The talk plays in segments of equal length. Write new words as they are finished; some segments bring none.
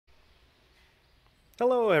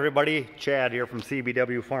Hello everybody, Chad here from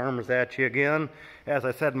CBW Farms at you again. As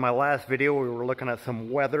I said in my last video, we were looking at some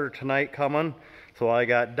weather tonight coming. So I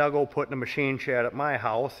got Duggo putting a machine shed at my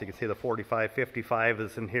house. You can see the 4555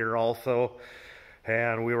 is in here also.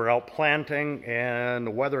 And we were out planting and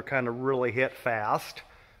the weather kind of really hit fast.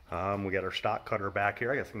 We got our stock cutter back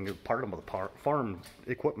here. I guess I can give part of the farm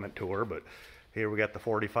equipment tour, but here we got the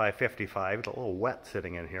 4555. It's a little wet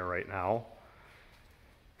sitting in here right now.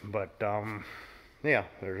 But yeah,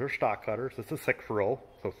 there's our stock cutters. It's a 6 row,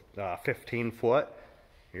 so 15 foot.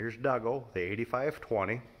 Here's Duggo, the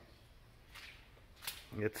 8520.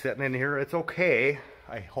 It's sitting in here. It's okay,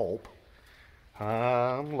 I hope.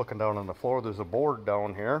 I'm looking down on the floor. There's a board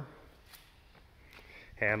down here.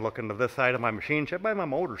 And looking to this side of my machine shed by my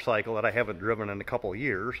motorcycle that I haven't driven in a couple of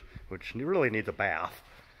years, which really needs a bath.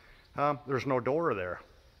 There's no door there.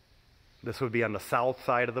 This would be on the south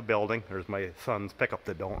side of the building. There's my son's pickup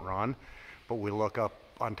that don't run. But we look up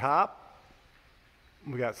on top,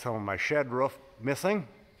 we got some of my shed roof missing.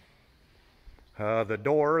 The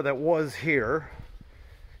door that was here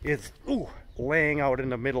is laying out in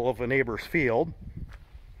the middle of a neighbor's field.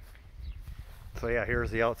 So yeah,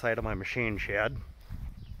 here's the outside of my machine shed.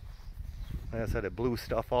 Like I said, it blew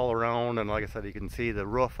stuff all around, and like I said, you can see the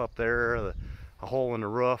roof up there, a hole in the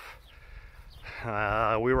roof.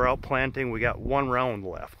 We were out planting. We got one round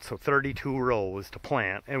left, so 32 rows to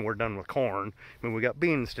plant, and we're done with corn. I mean, we got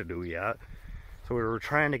beans to do yet, so we were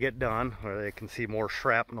trying to get done. Where they can see more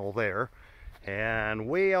shrapnel there, and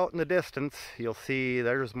way out in the distance you'll see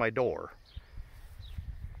there's my door.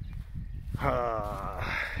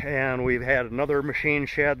 And we've had another machine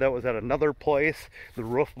shed that was at another place. The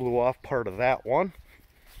roof blew off part of that one.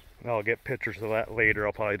 I'll get pictures of that later.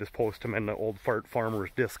 I'll probably just post them in the Old Fart Farmers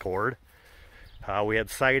Discord. We had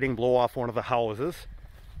siding blow off one of the houses.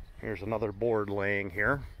 Here's another board laying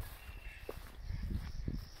here.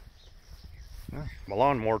 My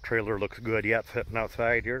lawnmower trailer looks good yet, sitting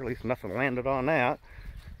outside here. At least nothing landed on that.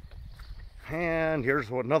 And here's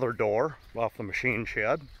another door off the machine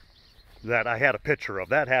shed that I had a picture of.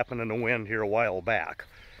 That happened in the wind here a while back.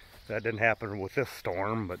 That didn't happen with this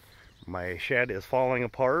storm, but my shed is falling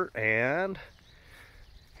apart, and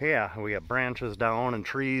yeah, we got branches down and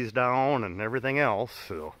trees down and everything else.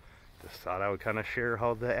 So just thought I would kind of share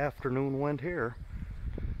how the afternoon went here.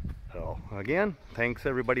 So again, thanks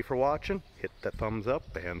everybody for watching. Hit that thumbs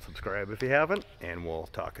up and subscribe if you haven't, and we'll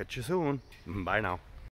talk at you soon. Bye now.